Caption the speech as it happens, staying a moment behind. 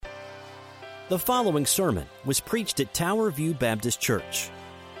The following sermon was preached at Tower View Baptist Church.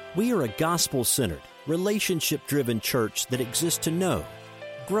 We are a gospel-centered, relationship-driven church that exists to know,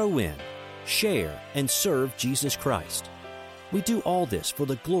 grow in, share, and serve Jesus Christ. We do all this for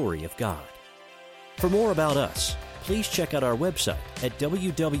the glory of God. For more about us, please check out our website at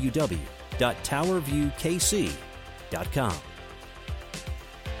www.towerviewkc.com.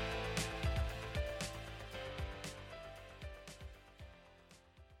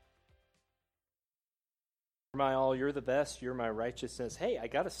 My all, you're the best, you're my righteousness. Hey, I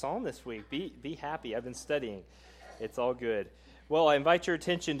got a psalm this week. Be happy. I've been studying. It's all good. Well, I invite your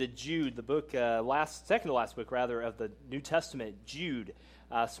attention to Jude, the book, second to last book, rather, of the New Testament, Jude.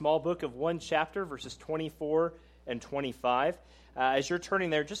 A small book of one chapter, verses 24 and 25. As you're turning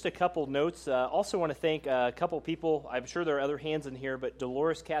there, just a couple notes. Also want to thank a couple people. I'm sure there are other hands in here, but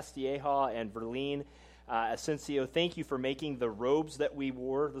Dolores Castilleja and Verlene Asensio, thank you for making the robes that we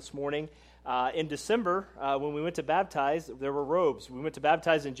wore this morning. In December, when we went to baptize, there were robes. We went to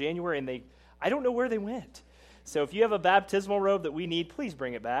baptize in January, and I don't know where they went. So if you have a baptismal robe that we need, please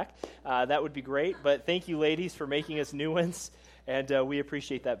bring it back. That would be great. But thank you, ladies, for making us new ones, and we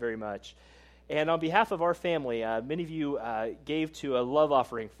appreciate that very much. And on behalf of our family, many of you gave to a love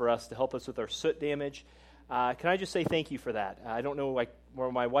offering for us to help us with our soot damage. Can I just say thank you for that? I don't know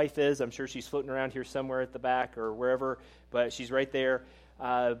where my wife is. I'm sure she's floating around here somewhere at the back or wherever, but she's right there.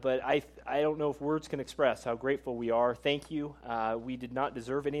 But I don't know if words can express how grateful we are. Thank you. We did not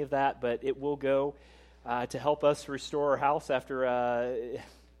deserve any of that, but it will go to help us restore our house after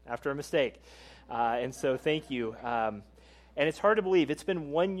a mistake. And so thank you. And it's hard to believe. It's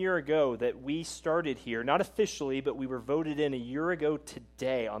been 1 year ago that we started here, not officially, but we were voted in a year ago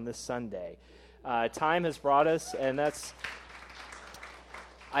today on this Sunday. Time has brought us, and that's...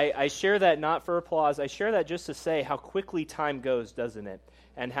 I share that not for applause. I share that just to say how quickly time goes, doesn't it?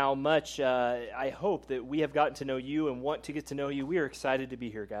 And how much I hope that we have gotten to know you and want to get to know you. We are excited to be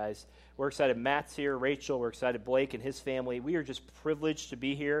here, guys. We're excited. Matt's here, Rachel. We're excited. Blake and his family. We are just privileged to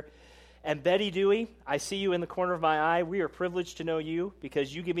be here. And Betty Dewey, I see you in the corner of my eye. We are privileged to know you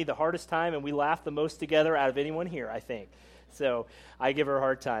because you give me the hardest time and we laugh the most together out of anyone here, I think. So I give her a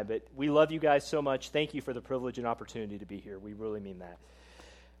hard time. But we love you guys so much. Thank you for the privilege and opportunity to be here. We really mean that.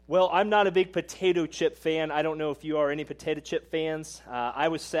 Well, I'm not a big potato chip fan. I don't know if you are any potato chip fans. I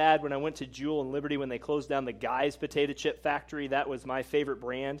was sad when I went to Jewel and Liberty when they closed down the Guy's Potato Chip Factory. That was my favorite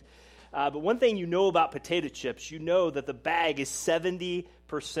brand. But one thing you know about potato chips, you know that the bag is 70%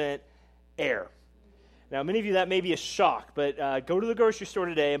 air. Now, many of you, that may be a shock, but go to the grocery store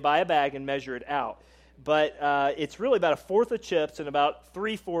today and buy a bag and measure it out. But it's really about a fourth of chips and about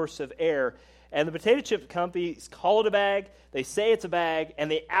 3/4 of air. And the potato chip companies call it a bag, they say it's a bag,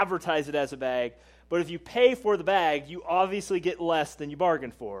 and they advertise it as a bag. But if you pay for the bag, you obviously get less than you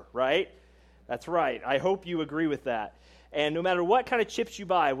bargained for, right? That's right. I hope you agree with that. And no matter what kind of chips you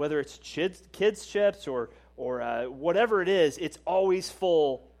buy, whether it's kids chips or whatever it is, it's always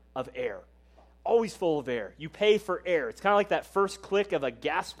full of air. Always full of air. You pay for air. It's kind of like that first click of a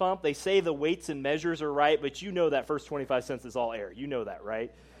gas pump. They say the weights and measures are right, but you know that first 25 cents is all air. You know that,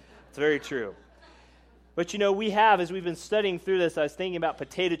 right? It's very true. But we have, as we've been studying through this, I was thinking about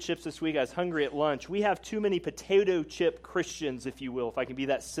potato chips this week. I was hungry at lunch. We have too many potato chip Christians, if you will, if I can be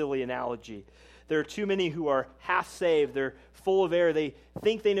that silly analogy. There are too many who are half saved. They're full of air. They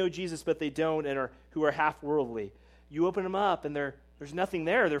think they know Jesus, but they don't, and who are half worldly. You open them up, and there's nothing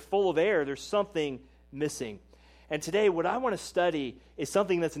there. They're full of air. There's something missing. And today, what I want to study is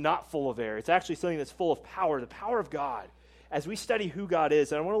something that's not full of air. It's actually something that's full of power, the power of God. As we study who God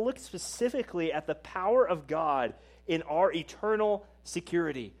is, and I want to look specifically at the power of God in our eternal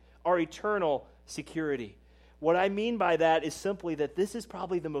security. Our eternal security. What I mean by that is simply that this is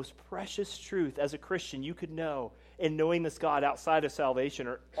probably the most precious truth as a Christian you could know in knowing this God outside of salvation,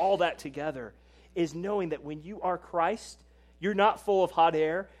 or all that together, is knowing that when you are Christ, you're not full of hot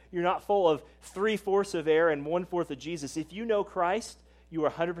air. You're not full of 3/4 of air and 1/4 of Jesus. If you know Christ, you are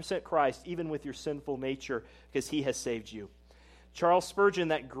 100% Christ, even with your sinful nature, because he has saved you. Charles Spurgeon,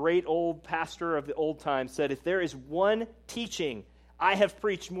 that great old pastor of the old time, said, if there is one teaching I have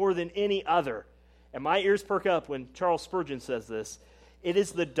preached more than any other, and my ears perk up when Charles Spurgeon says this, it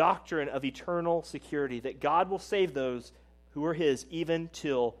is the doctrine of eternal security, that God will save those who are his even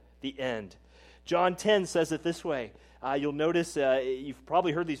till the end. John 10 says it this way. You'll notice, you've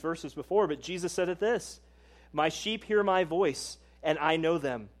probably heard these verses before, but Jesus said it this, my sheep hear my voice, and I know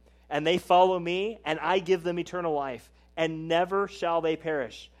them, and they follow me, and I give them eternal life. And never shall they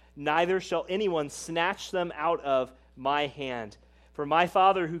perish, neither shall anyone snatch them out of my hand. For my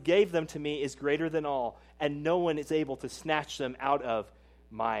Father who gave them to me is greater than all, and no one is able to snatch them out of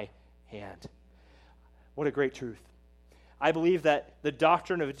my hand. What a great truth. I believe that the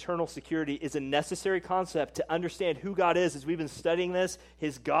doctrine of eternal security is a necessary concept to understand who God is as we've been studying this,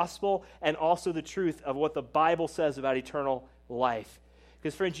 his gospel, and also the truth of what the Bible says about eternal life.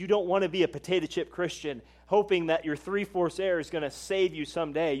 Because, friends, you don't want to be a potato chip Christian hoping that your 3/4 heir is going to save you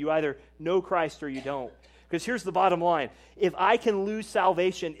someday. You either know Christ or you don't. Because here's the bottom line. If I can lose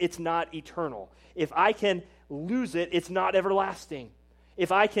salvation, it's not eternal. If I can lose it, it's not everlasting.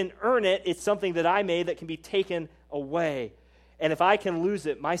 If I can earn it, it's something that I made that can be taken away. And if I can lose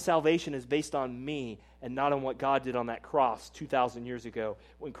it, my salvation is based on me and not on what God did on that cross 2,000 years ago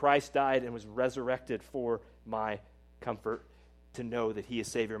when Christ died and was resurrected for my comfort to know that he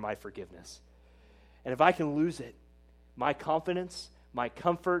is Savior, my forgiveness. And if I can lose it, my confidence, my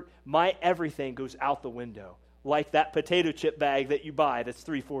comfort, my everything goes out the window, like that potato chip bag that you buy that's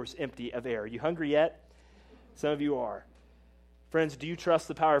 3/4 empty of air. You hungry yet? Some of you are. Friends, do you trust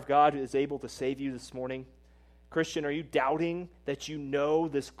the power of God who is able to save you this morning? Christian, are you doubting that you know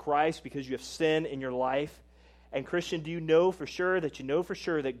this Christ because you have sin in your life? And Christian, do you know for sure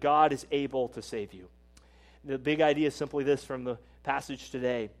that God is able to save you? The big idea is simply this from the passage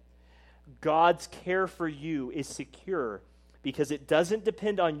today. God's care for you is secure because it doesn't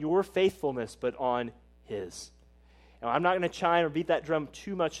depend on your faithfulness, but on his. Now, I'm not going to chime or beat that drum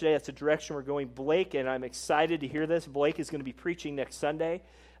too much today. That's the direction we're going. Blake, and I'm excited to hear this, Blake is going to be preaching next Sunday.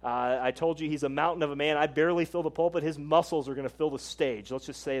 I told you he's a mountain of a man. I barely fill the pulpit. His muscles are going to fill the stage. Let's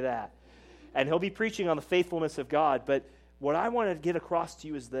just say that. And he'll be preaching on the faithfulness of God. But what I want to get across to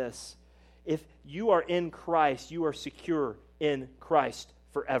you is this. If you are in Christ, you are secure in Christ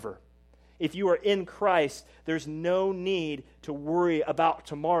forever. If you are in Christ, there's no need to worry about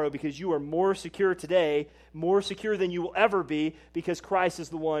tomorrow because you are more secure today, more secure than you will ever be because Christ is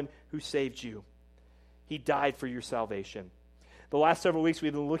the one who saved you. He died for your salvation. The last several weeks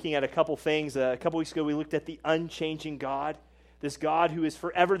we've been looking at a couple things. A couple weeks ago we looked at the unchanging God, this God who is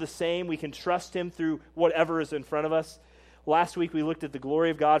forever the same. We can trust him through whatever is in front of us. Last week we looked at the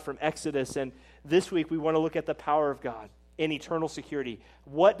glory of God from Exodus, and this week we want to look at the power of God in eternal security.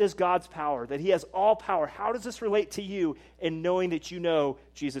 What does God's power, that he has all power, how does this relate to you in knowing that you know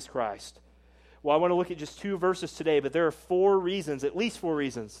Jesus Christ? Well, I want to look at just 2 verses today, but there are 4 reasons, at least 4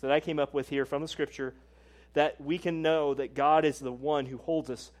 reasons, that I came up with here from the Scripture that we can know that God is the one who holds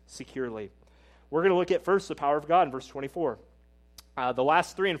us securely. We're going to look at first the power of God in verse 24. The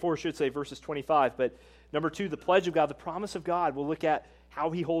last 3 and 4 should say verses 25, but number 2, the pledge of God, the promise of God. We'll look at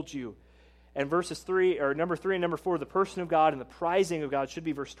how he holds you. And number 3 and number 4, the person of God and the prizing of God should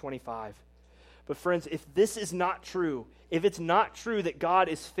be verse 25. But friends, if this is not true, if it's not true that God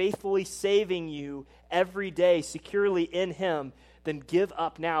is faithfully saving you every day securely in him, then give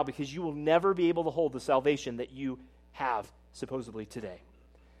up now because you will never be able to hold the salvation that you have supposedly today.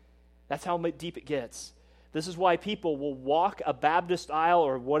 That's how deep it gets. This is why people will walk a Baptist aisle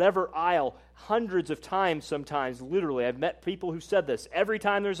or whatever aisle hundreds of times sometimes, literally. I've met people who said this. Every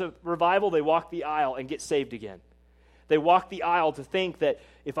time there's a revival, they walk the aisle and get saved again. They walk the aisle to think that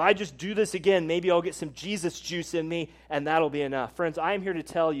if I just do this again, maybe I'll get some Jesus juice in me and that'll be enough. Friends, I am here to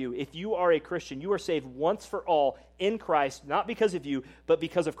tell you, if you are a Christian, you are saved once for all in Christ, not because of you, but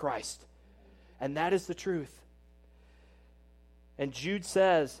because of Christ. And that is the truth. And Jude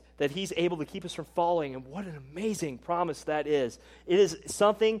says that he's able to keep us from falling, and what an amazing promise that is. It is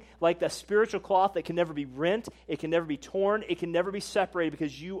something like the spiritual cloth that can never be rent, it can never be torn, it can never be separated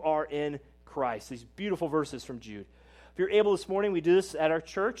because you are in Christ. These beautiful verses from Jude. If you're able this morning, we do this at our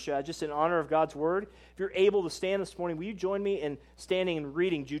church, just in honor of God's word. If you're able to stand this morning, will you join me in standing and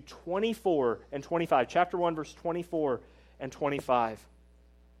reading Jude 24 and 25, chapter 1, verse 24 and 25.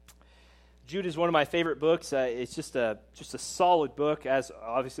 Jude is one of my favorite books. It's just a solid book, as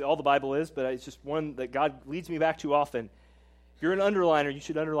obviously all the Bible is, but it's just one that God leads me back to often. If you're an underliner, you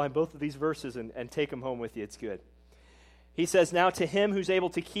should underline both of these verses and take them home with you. It's good. He says, "Now to him who's able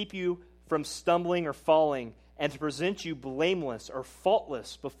to keep you from stumbling or falling, and to present you blameless or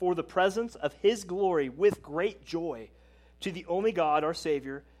faultless before the presence of his glory with great joy, to the only God, our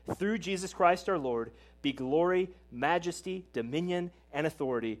Savior, through Jesus Christ our Lord, be glory, majesty, dominion, and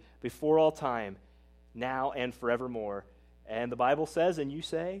authority before all time, now and forevermore." And the Bible says, and you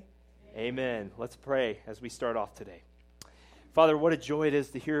say, Amen. Let's pray as we start off today. Father, what a joy it is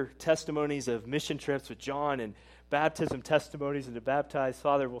to hear testimonies of mission trips with John and baptism testimonies and to baptize.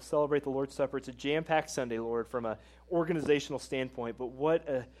 Father, we'll celebrate the Lord's Supper. It's a jam-packed Sunday, Lord, from an organizational standpoint, but what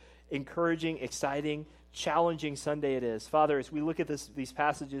an encouraging, exciting, challenging Sunday it is. Father, as we look at these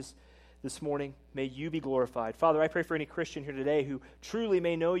passages this morning, may you be glorified. Father, I pray for any Christian here today who truly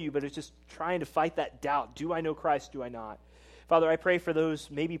may know you, but is just trying to fight that doubt. Do I know Christ? Do I not? Father, I pray for those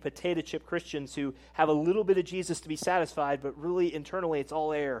maybe potato chip Christians who have a little bit of Jesus to be satisfied, but really internally it's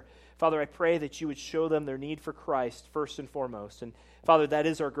all air. Father, I pray that you would show them their need for Christ first and foremost. And Father, that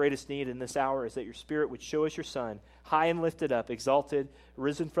is our greatest need in this hour, is that your Spirit would show us your Son, high and lifted up, exalted,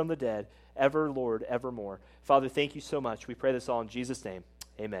 risen from the dead, ever Lord, evermore. Father, thank you so much. We pray this all in Jesus' name.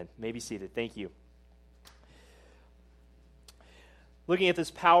 Amen. You may be seated. Thank you. Looking at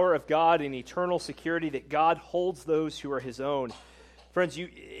this power of God and eternal security, that God holds those who are his own. Friends,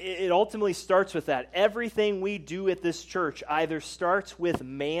 it ultimately starts with that. Everything we do at this church either starts with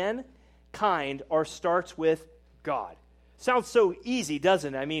mankind or starts with God. Sounds so easy,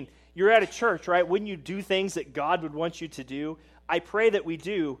 doesn't it? I mean, you're at a church, right? Wouldn't you do things that God would want you to do? I pray that we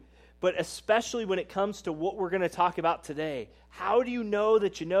do, but especially when it comes to what we're going to talk about today. How do you know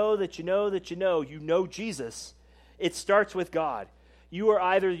that you know that you know that you know Jesus? It starts with God. You are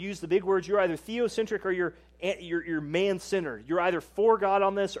either, use the big words, you're either theocentric or you're man-centered. You're either for God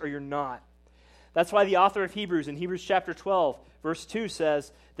on this or you're not. That's why the author of Hebrews, in Hebrews chapter 12, verse 2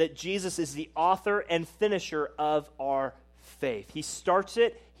 says that Jesus is the author and finisher of our faith. He starts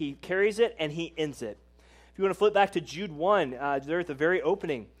it, he carries it, and he ends it. If you want to flip back to Jude 1, there at the very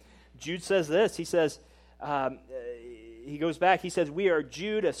opening, Jude says this. He says, he goes back, he says, "We are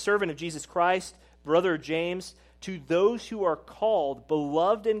Jude, a servant of Jesus Christ, brother of James, to those who are called,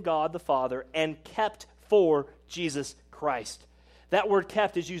 beloved in God the Father, and kept for Jesus Christ." That word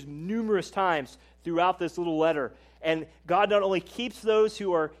 "kept" is used numerous times throughout this little letter. And God not only keeps those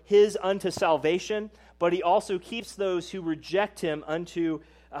who are his unto salvation, but he also keeps those who reject him unto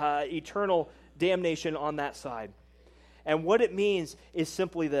eternal damnation on that side. And what it means is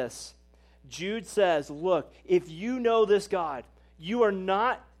simply this. Jude says, look, if you know this God, you are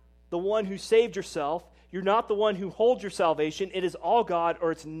not the one who saved yourself. You're not the one who holds your salvation. It is all God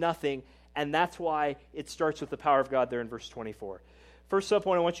or it's nothing. And that's why it starts with the power of God there in verse 24. First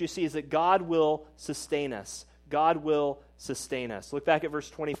subpoint I want you to see is that God will sustain us. God will sustain us. Look back at verse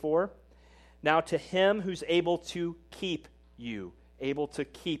 24. Now to him who's able to keep you. Able to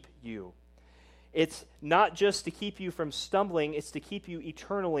keep you. It's not just to keep you from stumbling, it's to keep you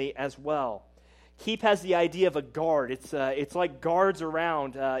eternally as well. Keep has the idea of a guard. It's like guards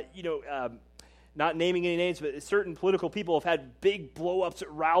around, not naming any names, but certain political people have had big blow-ups at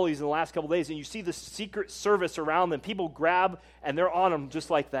rallies in the last couple of days, and you see the Secret Service around them. People grab, and they're on them just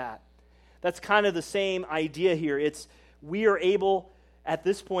like that. That's kind of the same idea here. We are able, at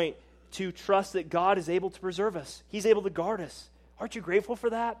this point, to trust that God is able to preserve us. He's able to guard us. Aren't you grateful for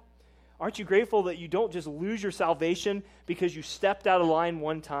that? Aren't you grateful that you don't just lose your salvation because you stepped out of line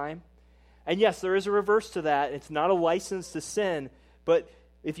one time? And yes, there is a reverse to that. It's not a license to sin, but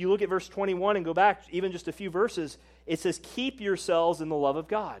if you look at verse 21 and go back even just a few verses, it says, keep yourselves in the love of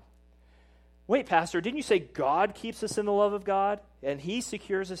God. Wait, Pastor, didn't you say God keeps us in the love of God? And he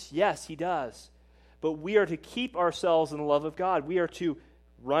secures us? Yes, he does. But we are to keep ourselves in the love of God. We are to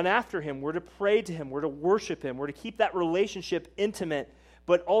run after him. We're to pray to him. We're to worship him. We're to keep that relationship intimate.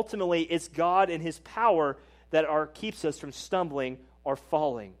 But ultimately, it's God and his power that keeps us from stumbling or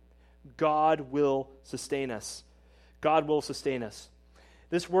falling. God will sustain us. God will sustain us.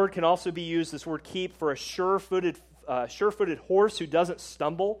 This word can also be used, this word keep, for a sure-footed horse who doesn't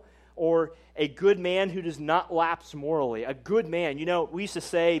stumble, or a good man who does not lapse morally. A good man. You know, we used to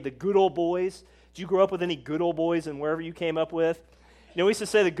say the good old boys. Did you grow up with any good old boys and wherever you came up with? You know, we used to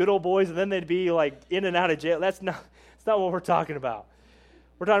say the good old boys, and then they'd be like in and out of jail. That's not what we're talking about.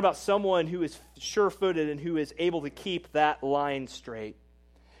 We're talking about someone who is sure-footed and who is able to keep that line straight.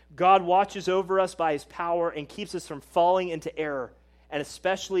 God watches over us by his power and keeps us from falling into error, and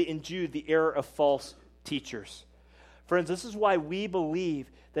especially in Jude, the error of false teachers. Friends, this is why we believe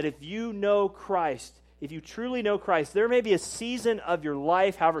that if you know Christ, if you truly know Christ, there may be a season of your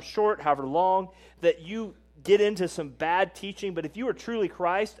life, however short, however long, that you get into some bad teaching, but if you are truly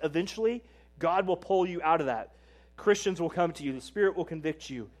Christ, eventually, God will pull you out of that. Christians will come to you. The Spirit will convict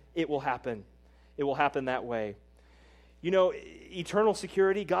you. It will happen. It will happen that way. You know, eternal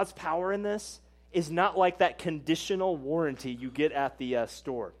security, God's power in this, is not like that conditional warranty you get at the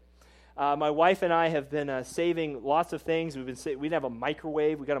store. My wife and I have been saving lots of things. We didn't have a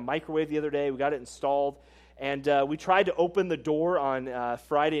microwave. We got a microwave the other day. We got it installed. And we tried to open the door on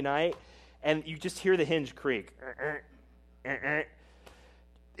Friday night, and you just hear the hinge creak.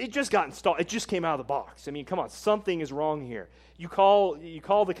 It just got installed. It just came out of the box. I mean, come on, something is wrong here. You call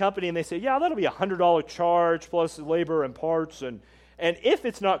the company, and they say, yeah, that'll be a $100 charge plus labor and parts, and if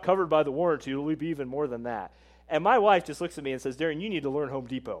it's not covered by the warranty, it'll be even more than that. And my wife just looks at me and says, Darren, you need to learn Home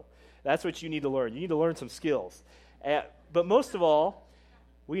Depot. That's what you need to learn. You need to learn some skills. But most of all,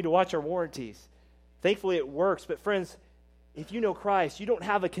 we need to watch our warranties. Thankfully, it works. But friends, if you know Christ, you don't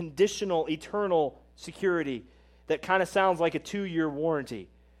have a conditional eternal security that kind of sounds like a 2-year warranty.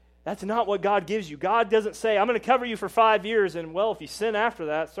 That's not what God gives you. God doesn't say, I'm going to cover you for 5 years, and well, if you sin after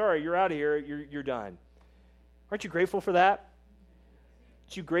that, sorry, you're out of here, you're done. Aren't you grateful for that?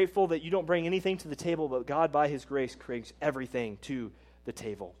 Aren't you grateful that you don't bring anything to the table, but God, by his grace, brings everything to the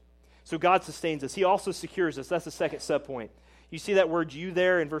table? So God sustains us. He also secures us. That's the second subpoint. You see that word you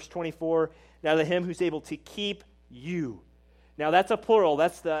there in verse 24? Now to him who's able to keep you. Now that's a plural.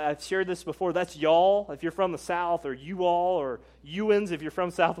 I've shared this before. That's y'all if you're from the South, or you all, or youans if you're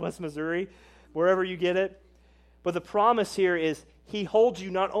from Southwest Missouri, wherever you get it. But the promise here is he holds you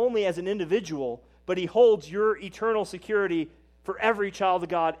not only as an individual, but he holds your eternal security for every child of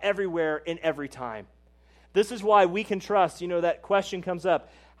God, everywhere, in every time. This is why we can trust. That question comes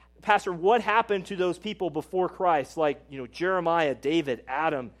up. Pastor, what happened to those people before Christ? Like, Jeremiah, David,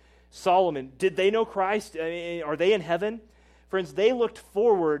 Adam, Solomon. Did they know Christ? Are they in heaven? Friends, they looked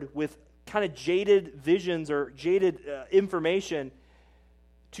forward with kind of jaded visions or jaded information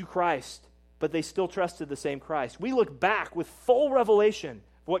to Christ, but they still trusted the same Christ. We look back with full revelation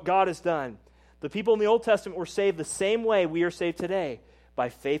of what God has done. The people in the Old Testament were saved the same way we are saved today, by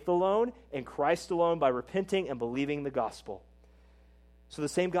faith alone, in Christ alone, by repenting and believing the gospel. So the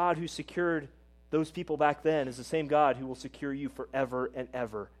same God who secured those people back then is the same God who will secure you forever and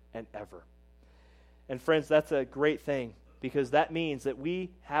ever and ever. And friends, that's a great thing, because that means that we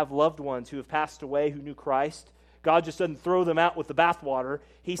have loved ones who have passed away who knew Christ. God just doesn't throw them out with the bathwater.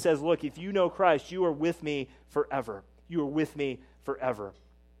 He says, look, if you know Christ, you are with me forever. You are with me forever.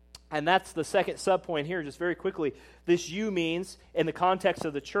 And that's the second subpoint here, just very quickly. This you means, in the context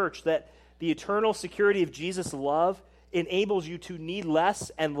of the church, that the eternal security of Jesus' love enables you to need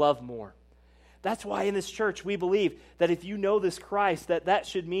less and love more. That's why in this church we believe that if you know this Christ, that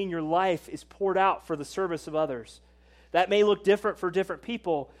should mean your life is poured out for the service of others. That may look different for different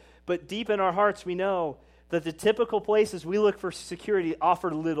people, but deep in our hearts we know that the typical places we look for security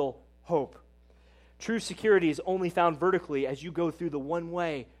offer little hope. True security is only found vertically as you go through the one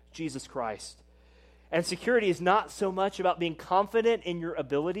way, Jesus Christ. And security is not so much about being confident in your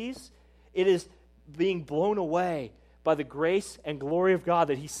abilities. It is being blown away by the grace and glory of God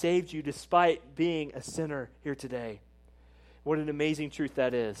that he saved you despite being a sinner here today. What an amazing truth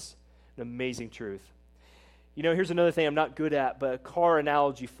that is. An amazing truth. Here's another thing I'm not good at, but a car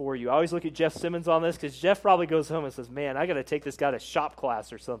analogy for you. I always look at Jeff Simmons on this, because Jeff probably goes home and says, man, I got to take this guy to shop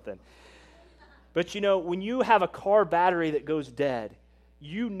class or something. But when you have a car battery that goes dead,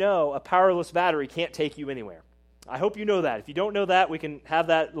 a powerless battery can't take you anywhere. I hope you know that. If you don't know that, we can have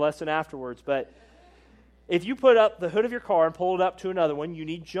that lesson afterwards. But if you put up the hood of your car and pull it up to another one, you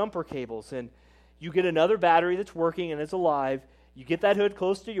need jumper cables. And you get another battery that's working and is alive. You get that hood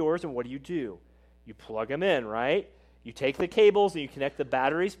close to yours, and what do? You plug them in, right? You take the cables and you connect the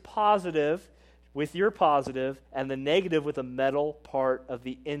battery's positive with your positive and the negative with the metal part of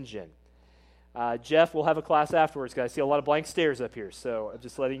the engine. Jeff will have a class afterwards, guys. I see a lot of blank stares up here, so I'm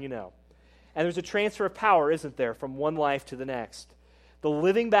just letting you know. And there's a transfer of power, isn't there, from one life to the next. The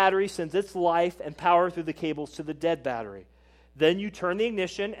living battery sends its life and power through the cables to the dead battery. Then you turn the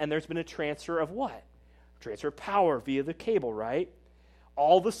ignition, and there's been a transfer of what? Transfer of power via the cable, right?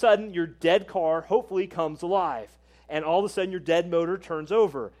 All of a sudden, your dead car hopefully comes alive. And all of a sudden, your dead motor turns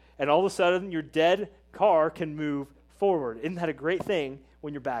over. And all of a sudden, your dead car can move forward. Isn't that a great thing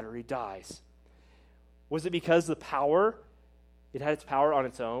when your battery dies? Was it because it had its power on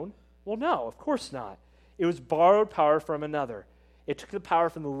its own? Well, no, of course not. It was borrowed power from another. It took the power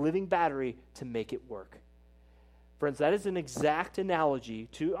from the living battery to make it work. Friends, that is an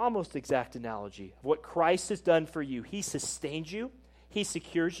almost exact analogy of what Christ has done for you. He sustains you. He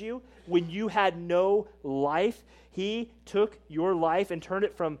secures you. When you had no life, he took your life and turned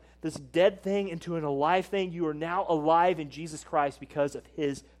it from this dead thing into an alive thing. You are now alive in Jesus Christ because of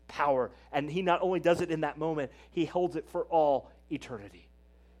his power. And he not only does it in that moment, he holds it for all eternity.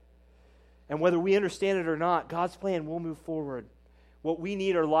 And whether we understand it or not, God's plan will move forward. What we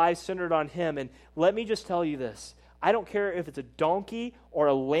need are lives centered on him. And let me just tell you this. I don't care if it's a donkey or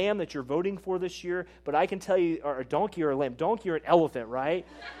a lamb that you're voting for this year, but I can tell you, or a donkey or a lamb. Donkey or an elephant, right?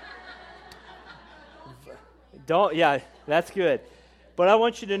 Yeah, that's good. But I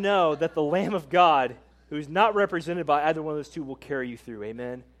want you to know that the Lamb of God, who's not represented by either one of those two, will carry you through.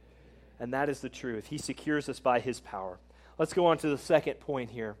 Amen? And that is the truth. He secures us by his power. Let's go on to the second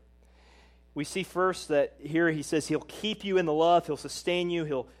point here. We see first that here he says he'll keep you in the love, he'll sustain you,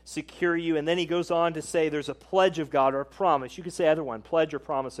 he'll secure you, and then he goes on to say there's a pledge of God or a promise. You could say either one, pledge or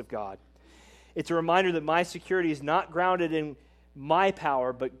promise of God. It's a reminder that my security is not grounded in my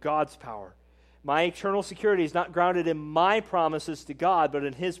power, but God's power. My eternal security is not grounded in my promises to God, but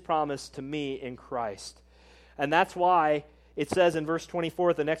in his promise to me in Christ. And that's why it says in verse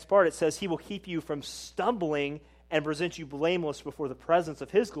 24, the next part, it says, he will keep you from stumbling and present you blameless before the presence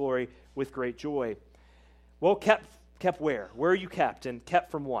of his glory with great joy. Well, kept where? Where are you kept? And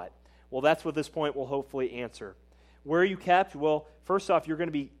kept from what? Well, that's what this point will hopefully answer. Where are you kept? Well, first off,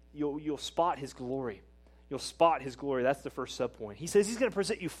 you'll spot his glory. You'll spot his glory. That's the first subpoint. He says he's going to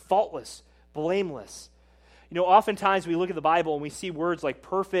present you faultless, blameless. Oftentimes we look at the Bible and we see words like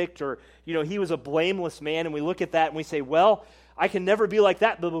perfect or, he was a blameless man, and we look at that and we say, well, I can never be like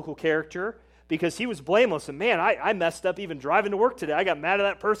that biblical character because he was blameless. And man, I messed up even driving to work today. I got mad at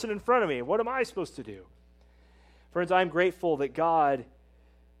that person in front of me. What am I supposed to do? Friends, I'm grateful that God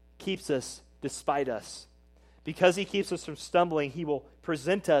keeps us despite us. Because he keeps us from stumbling, he will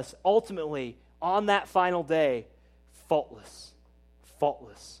present us ultimately on that final day faultless.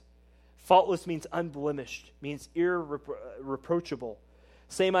 Faultless. Faultless means unblemished, means irreproachable.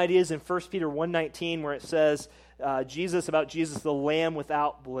 Same ideas in 1 Peter 1:19 where it says, about Jesus, the Lamb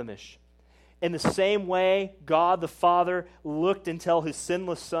without blemish. In the same way, God the Father looked until his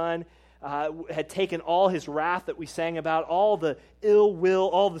sinless Son had taken all his wrath that we sang about, all the ill will,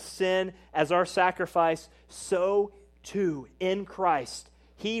 all the sin as our sacrifice, so too in Christ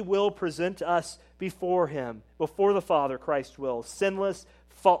he will present us before him, before the Father, Christ will, sinless,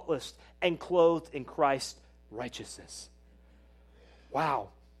 faultless, and clothed in Christ's righteousness. Wow.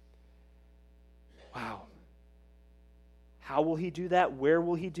 Wow. How will he do that? Where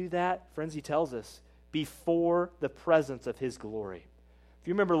will he do that? Friends, he tells us, before the presence of his glory. If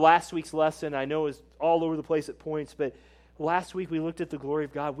you remember last week's lesson, I know it was all over the place at points, but last week we looked at the glory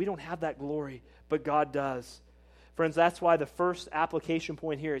of God. We don't have that glory, but God does. Friends, that's why the first application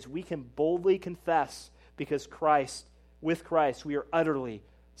point here is we can boldly confess because with Christ, we are utterly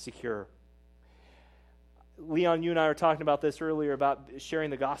secure. Leon, you and I were talking about this earlier about sharing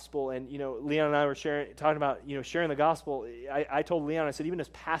the gospel, and Leon and I were talking about sharing the gospel. I told Leon, I said, even as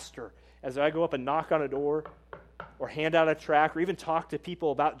pastor, as I go up and knock on a door or hand out a tract or even talk to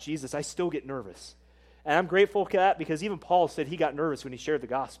people about Jesus, I still get nervous. And I'm grateful for that because even Paul said he got nervous when he shared the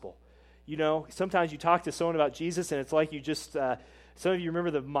gospel. Sometimes you talk to someone about Jesus and it's like you just, some of you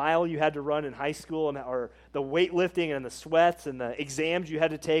remember the mile you had to run in high school or the weightlifting and the sweats and the exams you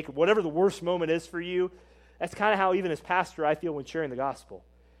had to take, whatever the worst moment is for you. That's kind of how even as pastor I feel when sharing the gospel.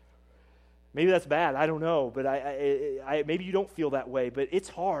 Maybe that's bad, I don't know, but I maybe you don't feel that way, but it's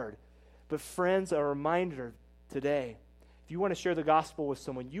hard. But friends, a reminder today, if you want to share the gospel with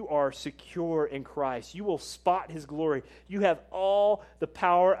someone, you are secure in Christ. You will spot his glory. You have all the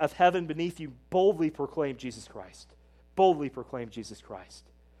power of heaven beneath you. Boldly proclaim Jesus Christ. Boldly proclaim Jesus Christ.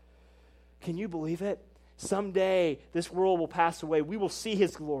 Can you believe it? Someday this world will pass away. We will see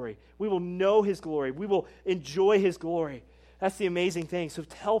his glory. We will know his glory. We will enjoy his glory. That's the amazing thing. So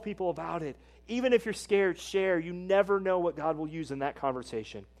tell people about it. Even if you're scared, share. You never know what God will use in that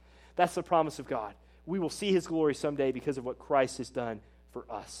conversation. That's the promise of God. We will see his glory someday because of what Christ has done for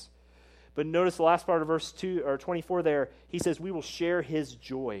us. But notice the last part of verse 2 or 24 there. He says we will share his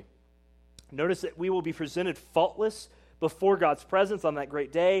joy. Notice that we will be presented faultless before God's presence on that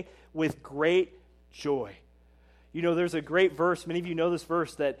great day with great joy. There's a great verse, many of you know this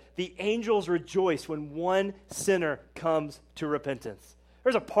verse, that the angels rejoice when one sinner comes to repentance.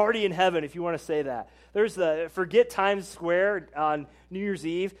 There's a party in heaven, if you want to say that. Forget Times Square on New Year's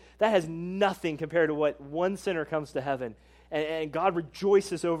Eve. That has nothing compared to what one sinner comes to heaven. And God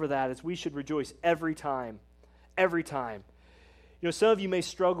rejoices over that as we should rejoice every time. Every time. Some of you may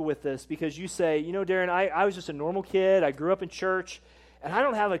struggle with this because you say, Darren, I was just a normal kid. I grew up in church, and I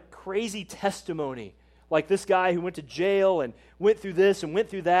don't have a crazy testimony like this guy who went to jail and went through this and went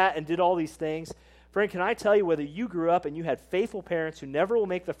through that and did all these things. Friend, can I tell you, whether you grew up and you had faithful parents who never will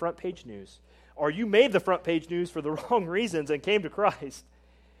make the front page news, or you made the front page news for the wrong reasons and came to Christ,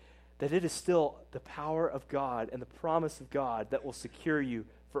 that it is still the power of God and the promise of God that will secure you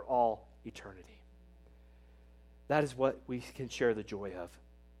for all eternity. That is what we can share the joy of.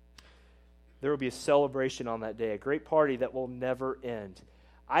 There will be a celebration on that day, a great party that will never end.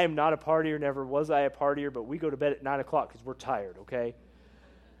 I am not a partier, never was I a partier, but we go to bed at 9 o'clock because we're tired, okay?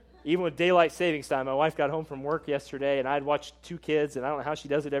 Even with daylight savings time, my wife got home from work yesterday, and I'd watched 2 kids, and I don't know how she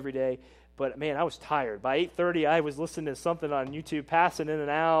does it every day, but man, I was tired. By 8:30, I was listening to something on YouTube, passing in and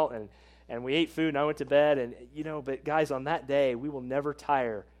out, and we ate food, and I went to bed, and but guys, on that day, we will never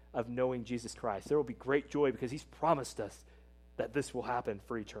tire of knowing Jesus Christ. There will be great joy because he's promised us that this will happen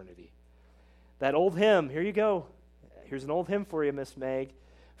for eternity. That old hymn, here you go. Here's an old hymn for you, Miss Meg.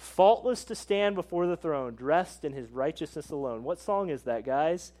 Faultless to stand before the throne, dressed in his righteousness alone. What song is that,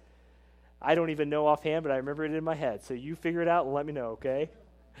 guys? I don't even know offhand, but I remember it in my head. So you figure it out and let me know, okay?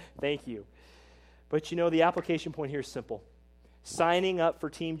 Thank you. But the application point here is simple. Signing up for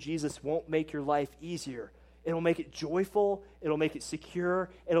Team Jesus won't make your life easier. It'll make it joyful. It'll make it secure.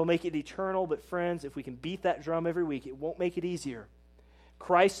 It'll make it eternal. But friends, if we can beat that drum every week, it won't make it easier.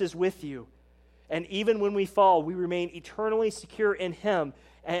 Christ is with you. And even when we fall, we remain eternally secure in him.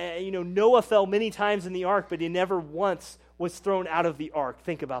 And, Noah fell many times in the ark, but he never once was thrown out of the ark.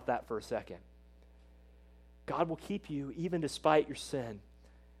 Think about that for a second. God will keep you even despite your sin.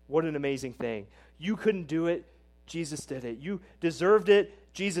 What an amazing thing. You couldn't do it. Jesus did it. You deserved it.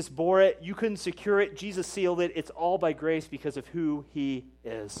 Jesus bore it. You couldn't secure it. Jesus sealed it. It's all by grace because of who he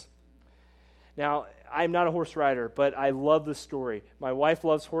is. Now, I'm not a horse rider, but I love the story. My wife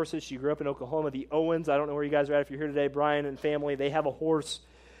loves horses. She grew up in Oklahoma. The Owens, I don't know where you guys are at if you're here today, Brian and family, they have a horse.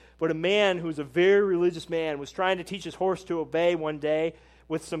 But a man who's a very religious man was trying to teach his horse to obey one day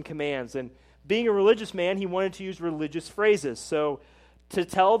with some commands. And being a religious man, he wanted to use religious phrases. So to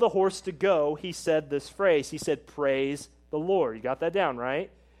tell the horse to go, he said this phrase. He said, "Praise the Lord." You got that down, right?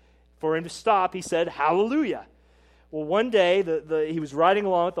 For him to stop, he said, "Hallelujah." Well, one day, he was riding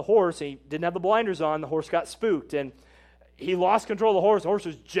along with the horse, and he didn't have the blinders on. The horse got spooked, and he lost control of the horse. The horse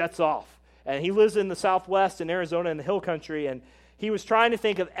just jets off. And he lives in the Southwest in Arizona in the hill country, and he was trying to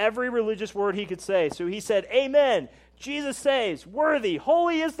think of every religious word he could say. So he said, "Amen, Jesus saves, worthy,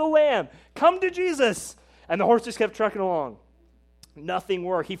 holy is the Lamb, come to Jesus." And the horse just kept trucking along. Nothing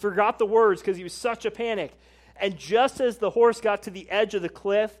worked. He forgot the words because he was such a panic. And just as the horse got to the edge of the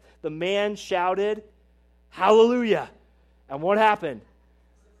cliff, the man shouted, "Hallelujah." And what happened?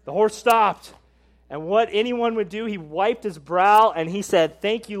 The horse stopped. And what anyone would do, he wiped his brow and he said,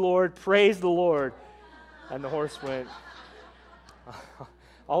 "Thank you, Lord, praise the Lord." And the horse went.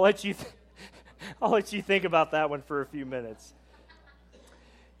 I'll let you think about that one for a few minutes.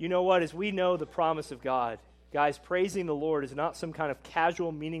 You know what? As we know the promise of God, guys, praising the Lord is not some kind of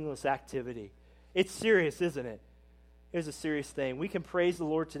casual, meaningless activity. It's serious, isn't it? It's a serious thing. We can praise the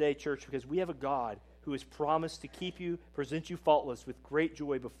Lord today, church, because we have a God who has promised to keep you, present you faultless with great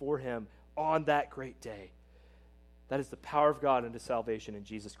joy before him on that great day. That is the power of God unto salvation in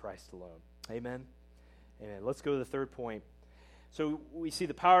Jesus Christ alone. Amen? Amen. Let's go to the third point. So we see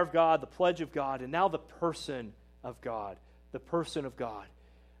the power of God, the pledge of God, and now the person of God. The person of God.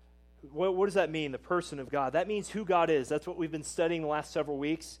 What does that mean, the person of God? That means who God is. That's what we've been studying the last several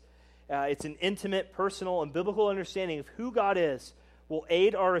weeks. It's an intimate, personal, and biblical understanding of who God is will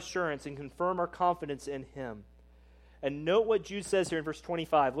aid our assurance and confirm our confidence in him. And note what Jude says here in verse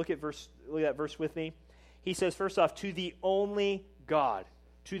 25. Look at that verse with me. He says, first off, to the only God.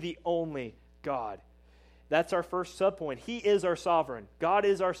 To the only God. That's our first subpoint. He is our sovereign. God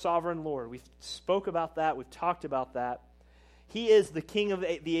is our sovereign Lord. We've spoke about that. We've talked about that. He is the King of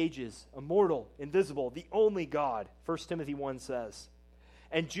the ages, immortal, invisible, the only God, 1 Timothy 1 says.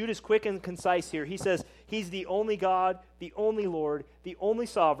 And Jude is quick and concise here. He says, he's the only God, the only Lord, the only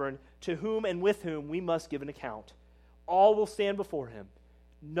sovereign, to whom and with whom we must give an account. All will stand before him.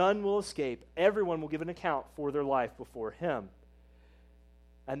 None will escape. Everyone will give an account for their life before him.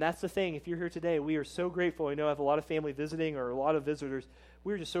 And that's the thing. If you're here today, we are so grateful. I know I have a lot of family visiting or a lot of visitors.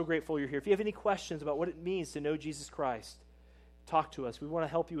 We're just so grateful you're here. If you have any questions about what it means to know Jesus Christ, talk to us. We want to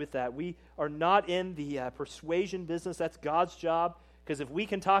help you with that. We are not in the persuasion business. That's God's job. Because if we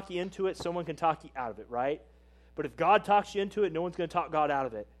can talk you into it, someone can talk you out of it, right? But if God talks you into it, no one's going to talk God out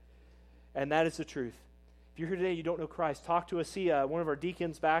of it. And that is the truth. If you're here today and you don't know Christ, talk to us. See one of our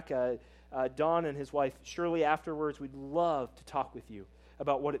deacons back, Don and his wife Shirley, afterwards. We'd love to talk with you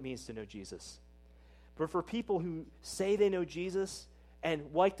about what it means to know Jesus. But for people who say they know Jesus and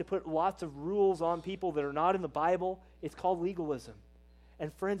like to put lots of rules on people that are not in the Bible, it's called legalism.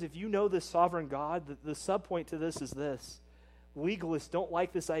 And friends, if you know this sovereign God, the subpoint to this is this. Legalists don't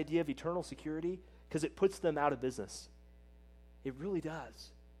like this idea of eternal security because it puts them out of business. It really does.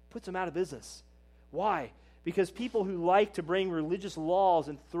 Puts them out of business. Why? Because people who like to bring religious laws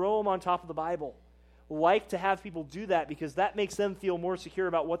and throw them on top of the Bible like to have people do that because that makes them feel more secure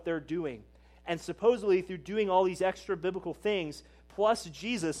about what they're doing. And supposedly through doing all these extra biblical things, plus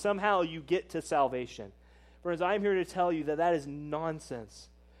Jesus, somehow you get to salvation. Friends, I'm here to tell you that that is nonsense.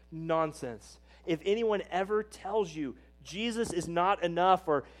 Nonsense. If anyone ever tells you Jesus is not enough,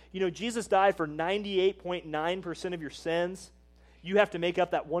 or, Jesus died for 98.9% of your sins, you have to make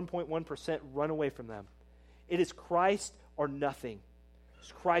up that 1.1%, run away from them. It is Christ or nothing.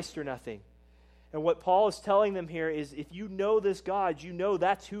 It's Christ or nothing. And what Paul is telling them here is if you know this God, you know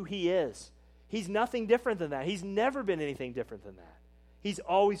that's who he is. He's nothing different than that. He's never been anything different than that. He's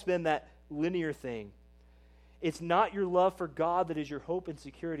always been that linear thing. It's not your love for God that is your hope and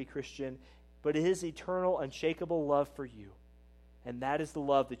security, Christian, but it is eternal, unshakable love for you. And that is the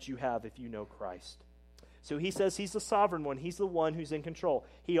love that you have if you know Christ. So he says he's the sovereign one. He's the one who's in control.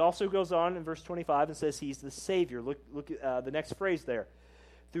 He also goes on in verse 25 and says he's the Savior. Look at the next phrase there.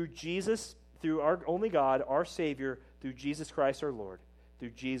 Through Jesus, through our only God, our Savior, through Jesus Christ our Lord.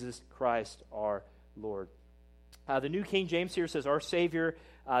 Through Jesus Christ our Lord. The New King James here says our Savior.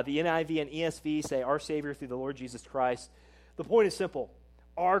 The NIV and ESV say our Savior through the Lord Jesus Christ. The point is simple.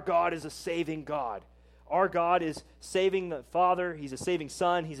 Our God is a saving God. Our God is saving the Father. He's a saving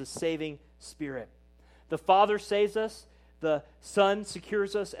Son. He's a saving Spirit. The Father saves us, the Son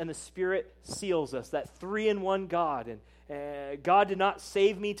secures us, and the Spirit seals us. That three-in-one God. And God did not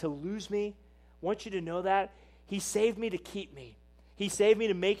save me to lose me. I want you to know that. He saved me to keep me. He saved me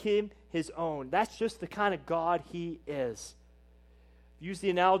to make him his own. That's just the kind of God he is. I've used the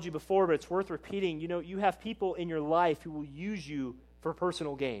analogy before, but it's worth repeating. You know, you have people in your life who will use you for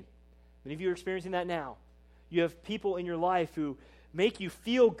personal gain. Many of you are experiencing that now. You have people in your life who make you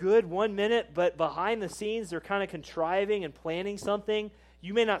feel good 1 minute, but behind the scenes they're kind of contriving and planning something.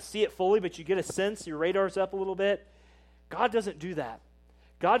 You may not see it fully, but you get a sense, your radar's up a little bit. God doesn't do that.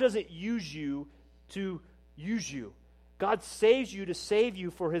 God doesn't use you to use you. God saves you to save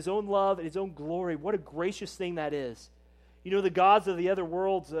you for his own love and his own glory. What a gracious thing that is. You know, the gods of the other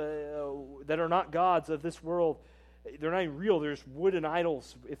worlds that are not gods of this world, they're not even real. They're just wooden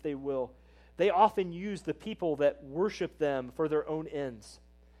idols, if they will. They often use the people that worship them for their own ends.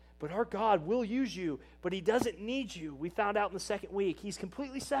 But our God will use you, but he doesn't need you. We found out in the second week. He's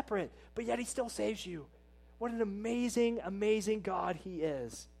completely separate, but yet he still saves you. What an amazing, amazing God he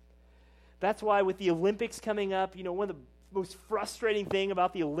is. That's why with the Olympics coming up, you know, one of the most frustrating thing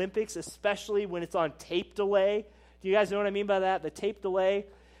about the Olympics, especially when it's on tape delay. Do you guys know what I mean by that? The tape delay.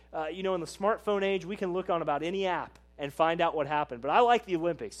 You know, in the smartphone age, we can look on about any app and find out what happened. But I like the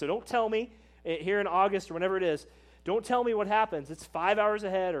Olympics, so don't tell me here in August or whenever it is, don't tell me what happens. It's 5 hours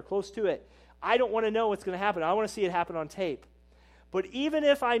ahead or close to it. I don't want to know what's going to happen. I want to see it happen on tape. But even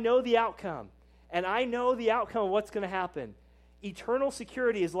if I know the outcome, and I know the outcome of what's going to happen, eternal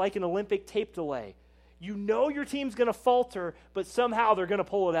security is like an Olympic tape delay. You know your team's going to falter, but somehow they're going to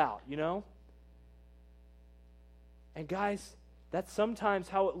pull it out, you know? And guys, that's sometimes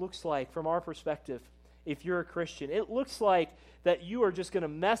how it looks like from our perspective if you're a Christian. It looks like that you are just going to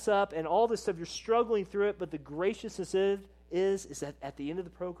mess up and all this stuff, you're struggling through it, but the graciousness is that at the end of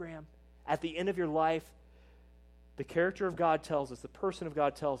the program, at the end of your life, the character of God tells us, the person of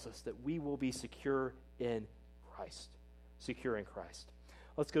God tells us that we will be secure in Christ. Secure in Christ.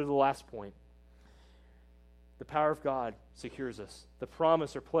 Let's go to the last point. The power of God secures us. The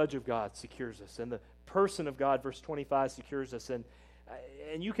promise or pledge of God secures us. And the person of God, verse 25, secures us. And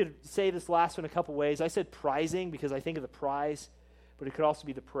you could say this last one a couple ways. I said prizing because I think of the prize, but it could also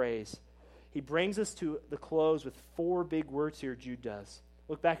be the praise. He brings us to the close with 4 big words here, Jude does.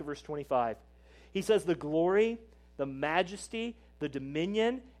 Look back at verse 25. He says, the glory, the majesty, the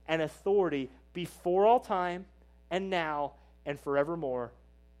dominion, and authority before all time and now and forevermore.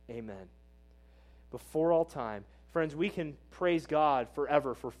 Amen. Before all time. Friends, we can praise God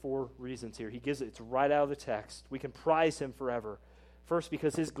forever for 4 reasons here. He gives it, it's right out of the text. We can prize him forever. First,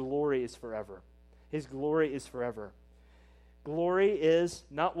 because his glory is forever. His glory is forever. Glory is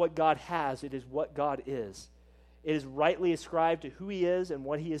not what God has, it is what God is. It is rightly ascribed to who he is and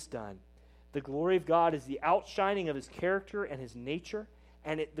what he has done. The glory of God is the outshining of his character and his nature,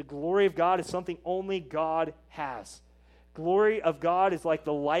 and the glory of God is something only God has. Glory of God is like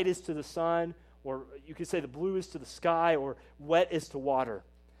the light is to the sun, or you could say the blue is to the sky, or wet is to water.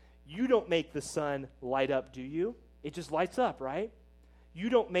 You don't make the sun light up, do you? It just lights up, right? You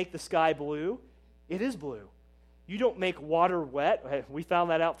don't make the sky blue. It is blue. You don't make water wet. We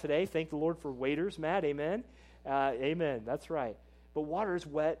found that out today. Thank the Lord for waiters, Matt. Amen. Amen. That's right. But water is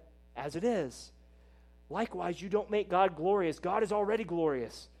wet as it is. Likewise, you don't make God glorious. God is already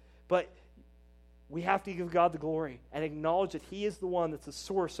glorious. But we have to give God the glory and acknowledge that he is the one that's the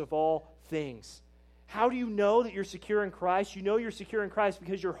source of all things. How do you know that you're secure in Christ? You know you're secure in Christ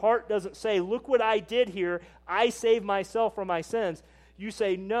because your heart doesn't say, look what I did here. I saved myself from my sins. You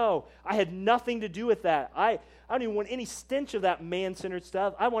say, no, I had nothing to do with that. I don't even want any stench of that man-centered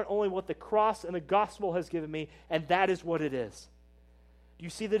stuff. I want only what the cross and the gospel has given me, and that is what it is. Do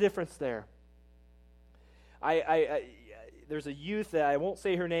you see the difference there? There's a youth that I won't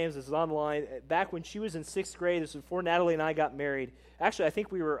say her name, this is online. Back when she was in 6th grade, this was before Natalie and I got married. Actually, I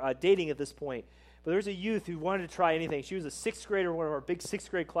think we were dating at this point. But there's a youth who wanted to try anything. She was a 6th grader, one of our big 6th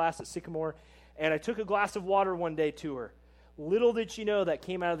grade class at Sycamore, and I took a glass of water one day to her. Little did she know that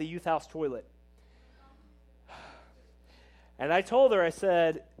came out of the youth house toilet. And I told her, I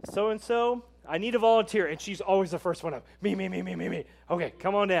said, so-and-so, I need a volunteer. And she's always the first one up. Me. Okay,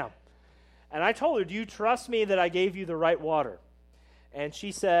 come on down. And I told her, do you trust me that I gave you the right water? And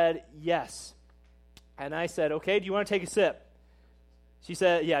she said, yes. And I said, okay, do you want to take a sip? She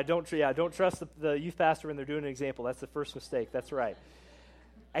said, don't trust the youth pastor when they're doing an example. That's the first mistake. That's right.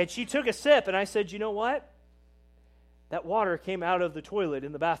 And she took a sip, and I said, you know what? That water came out of the toilet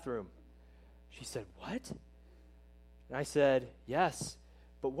in the bathroom. She said, what? And I said, yes.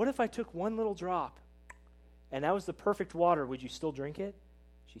 But what if I took one little drop, and that was the perfect water? Would you still drink it?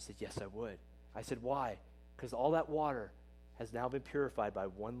 She said, yes, I would. I said, why? Because all that water has now been purified by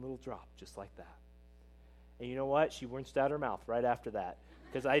one little drop, just like that. And you know what? She rinsed out her mouth right after that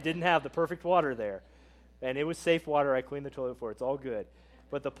because I didn't have the perfect water there. And it was safe water. I cleaned the toilet for it. It's all good.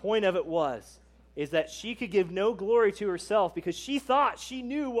 But the point of it is that she could give no glory to herself because she thought she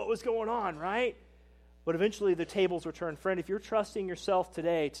knew what was going on, right? But eventually the tables were turned. Friend, if you're trusting yourself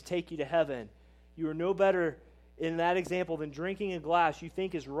today to take you to heaven, you are no better in that example than drinking a glass you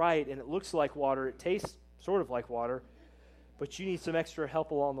think is right and it looks like water, it tastes sort of like water, but you need some extra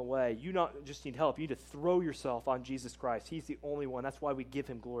help along the way. You not just need help, you need to throw yourself on Jesus Christ. He's the only one. That's why we give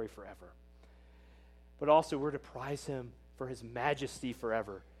him glory forever. But also we're to prize him for his majesty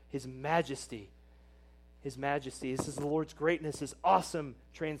forever. His majesty. His majesty. This is the Lord's greatness, his awesome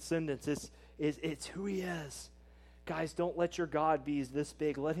transcendence. It's who he is. Guys, don't let your God be this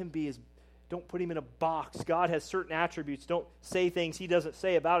big. Let him be don't put him in a box. God has certain attributes. Don't say things he doesn't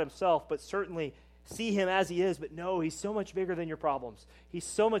say about himself, but certainly see him as he is. But no, he's so much bigger than your problems. He's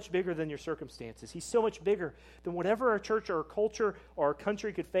so much bigger than your circumstances. He's so much bigger than whatever our church or our culture or our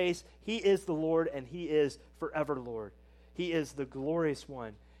country could face. He is the Lord, and he is forever Lord. He is the glorious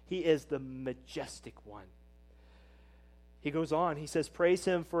one. He is the majestic one. He goes on. He says, praise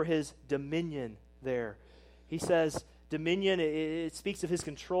him for his dominion there. He says, dominion, it speaks of his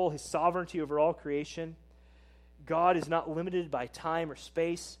control, his sovereignty over all creation. God is not limited by time or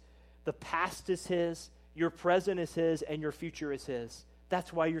space. The past is his, your present is his, and your future is his.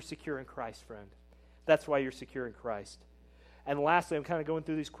 That's why you're secure in Christ, friend. That's why you're secure in Christ. And lastly, I'm kind of going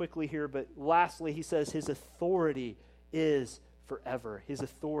through these quickly here, but lastly, he says his authority is forever. His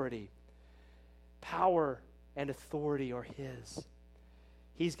authority. Power and authority are his.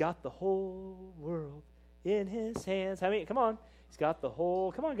 He's got the whole world in his hands. How many? Come on. He's got the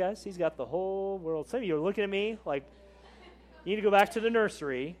whole, come on guys, he's got the whole world. Some of you are looking at me like, you need to go back to the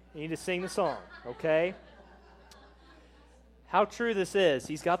nursery. You need to sing the song, okay? How true this is.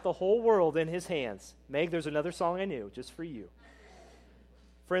 He's got the whole world in his hands. Meg, there's another song I knew just for you.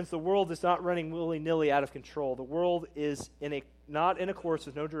 Friends, the world is not running willy-nilly out of control. The world is not in a course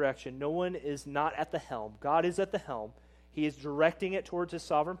with no direction. No one is not at the helm. God is at the helm. He is directing it towards his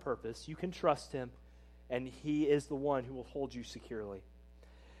sovereign purpose. You can trust him, and he is the one who will hold you securely.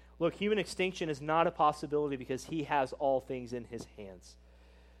 Look, human extinction is not a possibility because he has all things in his hands.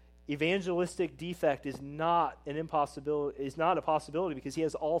 Evangelistic defect is not a possibility because he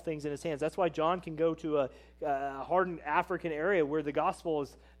has all things in his hands. That's why John can go to a hardened African area where the gospel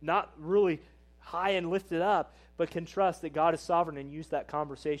is not really high and lifted up, but can trust that God is sovereign and use that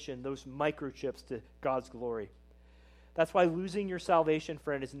conversation, those microchips, to God's glory. That's why losing your salvation,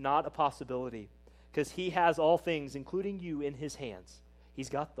 friend, is not a possibility because he has all things, including you, in his hands. He's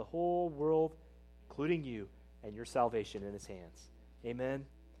got the whole world, including you, and your salvation in his hands. Amen?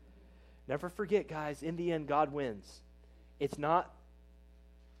 Never forget, guys, in the end, God wins. It's not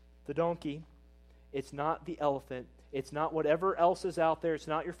the donkey. It's not the elephant. It's not whatever else is out there. It's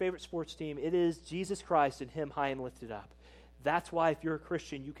not your favorite sports team. It is Jesus Christ and him high and lifted up. That's why if you're a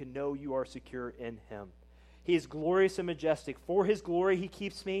Christian, you can know you are secure in him. He is glorious and majestic. For his glory, he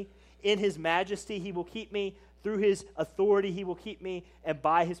keeps me. In his majesty, he will keep me. Through his authority, he will keep me. And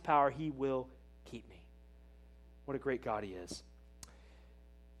by his power, he will keep me. What a great God he is.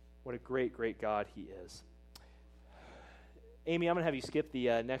 What a great, great God he is. Amy, I'm going to have you skip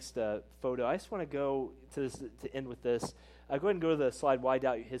the next photo. I just want to go to this to end with this. Go ahead and go to the slide, why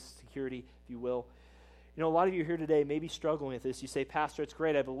doubt his security, if you will. You know, a lot of you here today may be struggling with this. You say, Pastor, it's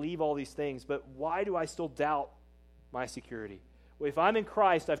great. I believe all these things, but why do I still doubt my security? Well, if I'm in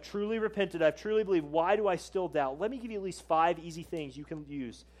Christ, I've truly repented, I've truly believed, why do I still doubt? Let me give you at least 5 easy things you can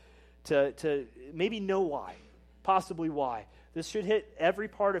use to maybe know why, possibly why. This should hit every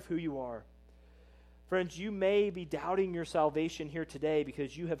part of who you are. Friends, you may be doubting your salvation here today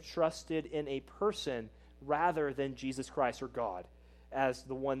because you have trusted in a person rather than Jesus Christ or God as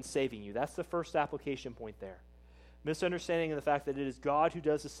the one saving you. That's the first application point there. Misunderstanding of the fact that it is God who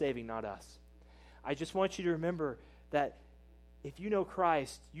does the saving, not us. I just want you to remember that if you know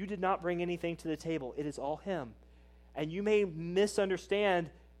Christ, you did not bring anything to the table. It is all him. And you may misunderstand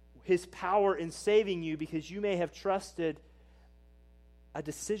his power in saving you because you may have trusted a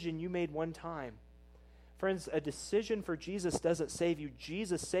decision you made one time. Friends, a decision for Jesus doesn't save you.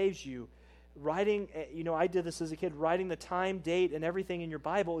 Jesus saves you. Writing, I did this as a kid, writing the time, date, and everything in your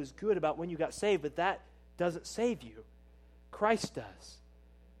Bible is good about when you got saved, but that doesn't save you. Christ does.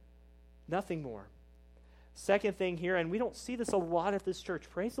 Nothing more. Second thing here, and we don't see this a lot at this church.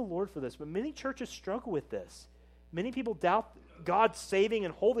 Praise the Lord for this, but many churches struggle with this. Many people doubt God saving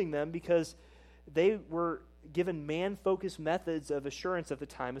and holding them because they were given man-focused methods of assurance at the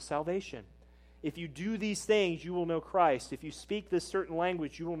time of salvation. If you do these things, you will know Christ. If you speak this certain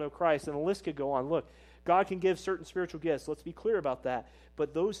language, you will know Christ. And the list could go on. Look, God can give certain spiritual gifts. Let's be clear about that.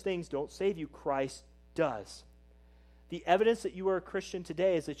 But those things don't save you. Christ does. The evidence that you are a Christian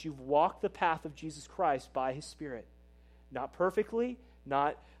today is that you've walked the path of Jesus Christ by his Spirit. Not perfectly,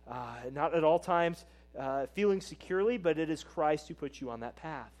 not at all times feeling securely, but it is Christ who puts you on that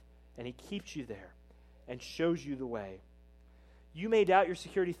path. And he keeps you there and shows you the way. You may doubt your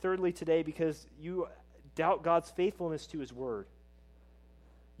security, thirdly, today because you doubt God's faithfulness to his word.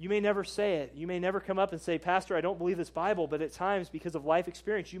 You may never say it. You may never come up and say, Pastor, I don't believe this Bible, but at times, because of life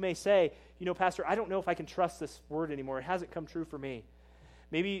experience, you may say, Pastor, I don't know if I can trust this word anymore. It hasn't come true for me.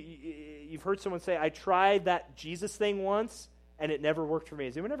 Maybe you've heard someone say, I tried that Jesus thing once, and it never worked for me.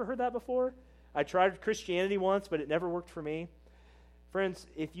 Has anyone ever heard that before? I tried Christianity once, but it never worked for me. Friends,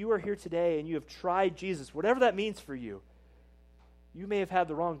 if you are here today and you have tried Jesus, whatever that means for you, you may have had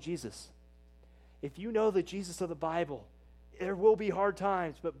the wrong Jesus. If you know the Jesus of the Bible, there will be hard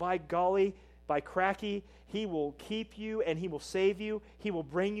times, but by golly, by cracky, he will keep you and he will save you. He will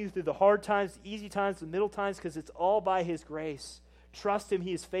bring you through the hard times, the easy times, the middle times, because it's all by his grace. Trust him,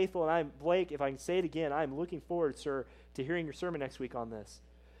 he is faithful. And Blake, if I can say it again, I'm looking forward, sir, to hearing your sermon next week on this.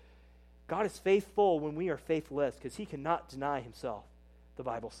 God is faithful when we are faithless, because he cannot deny himself, the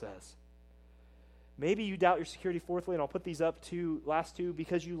Bible says. Maybe you doubt your security, fourthly, and I'll put these up last two,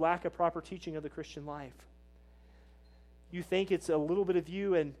 because you lack a proper teaching of the Christian life. You think it's a little bit of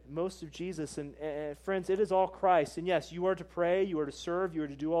you and most of Jesus. And friends, it is all Christ. And yes, you are to pray, you are to serve, you are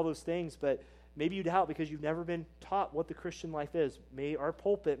to do all those things, but maybe you doubt because you've never been taught what the Christian life is. May our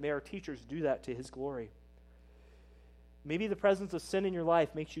pulpit, may our teachers do that to his glory. Maybe the presence of sin in your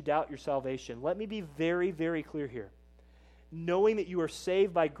life makes you doubt your salvation. Let me be very, very clear here. Knowing that you are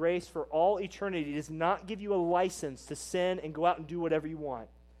saved by grace for all eternity does not give you a license to sin and go out and do whatever you want.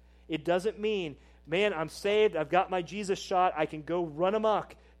 It doesn't mean, man, I'm saved, I've got my Jesus shot, I can go run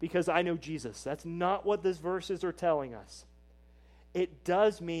amok because I know Jesus. That's not what these verses are telling us. It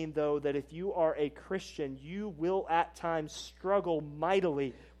does mean, though, that if you are a Christian, you will at times struggle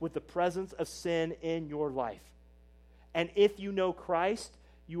mightily with the presence of sin in your life. And if you know Christ,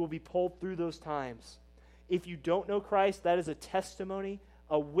 you will be pulled through those times. If you don't know Christ, that is a testimony,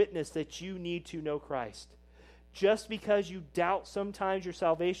 a witness that you need to know Christ. Just because you doubt sometimes your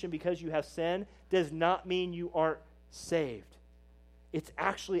salvation because you have sin does not mean you aren't saved. It's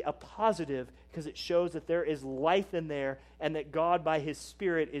actually a positive because it shows that there is life in there and that God by his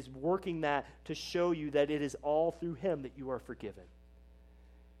Spirit is working that to show you that it is all through him that you are forgiven.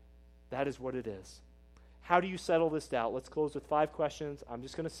 That is what it is. How do you settle this doubt? Let's close with 5 questions. I'm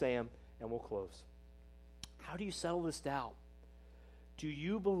just going to say them and we'll close. How do you settle this doubt? Do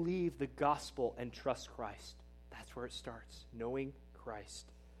you believe the gospel and trust Christ? That's where it starts, knowing Christ.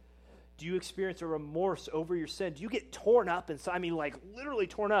 Do you experience a remorse over your sin? Do you get torn up inside? I mean, like literally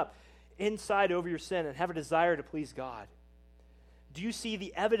torn up inside over your sin and have a desire to please God? Do you see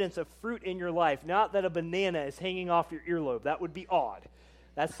the evidence of fruit in your life? Not that a banana is hanging off your earlobe. That would be odd.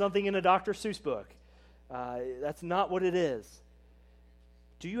 That's something in a Dr. Seuss book. That's not what it is.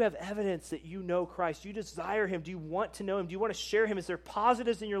 Do you have evidence that you know Christ? Do you desire him? Do you want to know him? Do you want to share him? Is there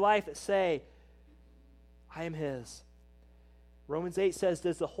positives in your life that say, I am his? Romans 8 says,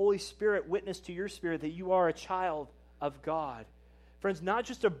 does the Holy Spirit witness to your spirit that you are a child of God? Friends, not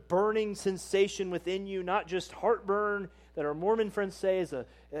just a burning sensation within you, not just heartburn that our Mormon friends say is a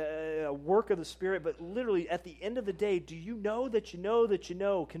work of the Spirit, but literally at the end of the day, do you know that you know that you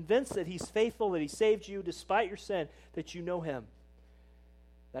know, convinced that he's faithful, that he saved you despite your sin, that you know him?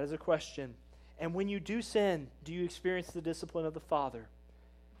 That is a question. And when you do sin, do you experience the discipline of the Father?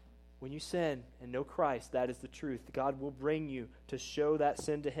 When you sin and know Christ, that is the truth. God will bring you to show that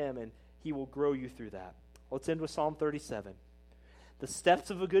sin to him, and he will grow you through that. Let's end with Psalm 37. The steps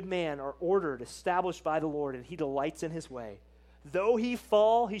of a good man are ordered, established by the Lord, and he delights in his way. Though he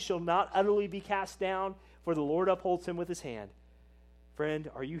fall, he shall not utterly be cast down, for the Lord upholds him with his hand. Friend,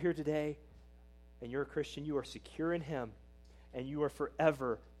 are you here today and you're a Christian? You are secure in him, and you are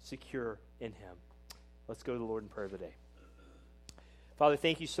forever secure in him. Let's go to the Lord in prayer today. Father,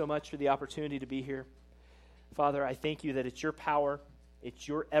 thank you so much for the opportunity to be here. Father, I thank you that it's your power, it's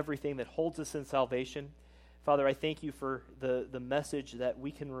your everything that holds us in salvation. Father, I thank you for the message that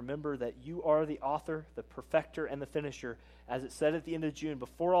we can remember that you are the author, the perfecter, and the finisher. As it said at the end of June,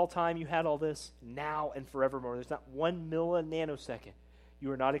 before all time you had all this, now and forevermore. There's not 1 nanosecond.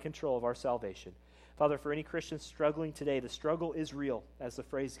 You are not in control of our salvation. Father, for any Christians struggling today, the struggle is real, as the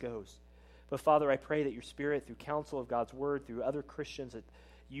phrase goes. But Father, I pray that your Spirit, through counsel of God's word, through other Christians, that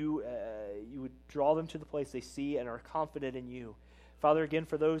you would draw them to the place they see and are confident in you. Father, again,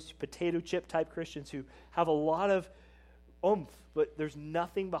 for those potato chip type Christians who have a lot of oomph, but there's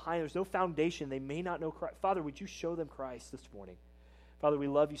nothing behind, there's no foundation, they may not know Christ. Father, would you show them Christ this morning? Father, we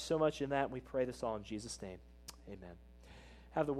love you so much in that, and we pray this all in Jesus' name. Amen.